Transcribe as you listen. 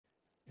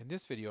In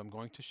this video, I'm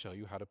going to show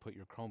you how to put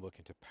your Chromebook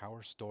into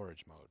power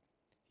storage mode.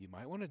 You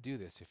might want to do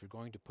this if you're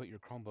going to put your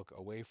Chromebook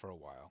away for a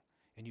while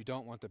and you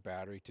don't want the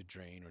battery to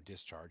drain or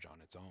discharge on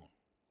its own.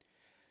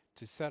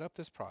 To set up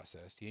this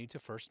process, you need to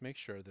first make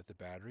sure that the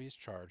battery is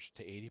charged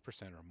to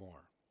 80% or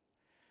more.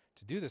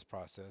 To do this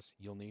process,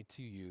 you'll need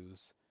to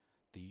use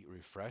the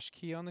refresh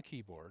key on the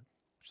keyboard,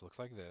 which looks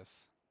like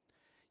this.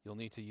 You'll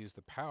need to use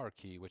the power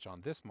key, which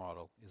on this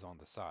model is on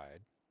the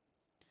side.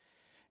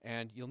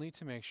 And you'll need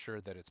to make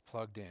sure that it's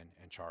plugged in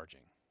and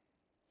charging.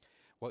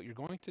 What you're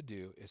going to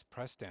do is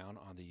press down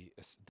on the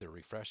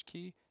refresh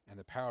key and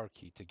the power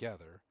key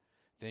together.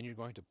 Then you're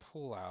going to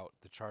pull out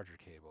the charger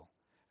cable,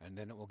 and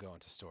then it will go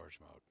into storage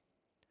mode.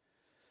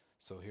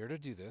 So here to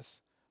do this,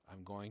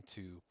 I'm going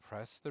to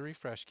press the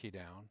refresh key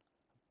down,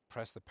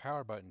 press the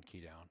power button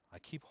key down. I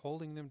keep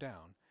holding them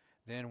down.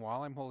 Then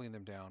while I'm holding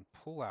them down,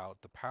 pull out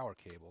the power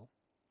cable.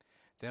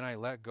 Then I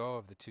let go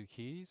of the two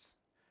keys,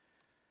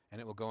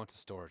 and it will go into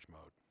storage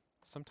mode.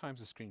 Sometimes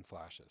the screen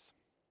flashes.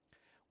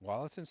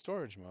 While it's in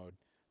storage mode,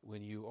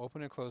 when you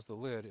open and close the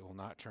lid, it will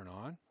not turn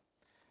on,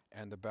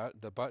 and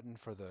the button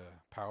for the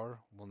power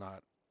will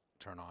not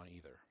turn on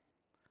either.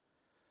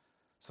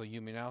 So you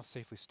may now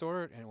safely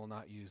store it and it will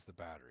not use the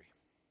battery.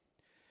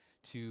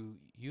 To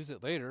use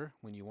it later,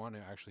 when you want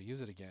to actually use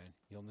it again,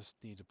 you'll just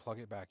need to plug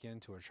it back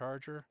into a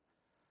charger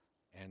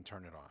and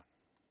turn it on.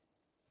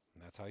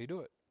 And that's how you do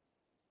it.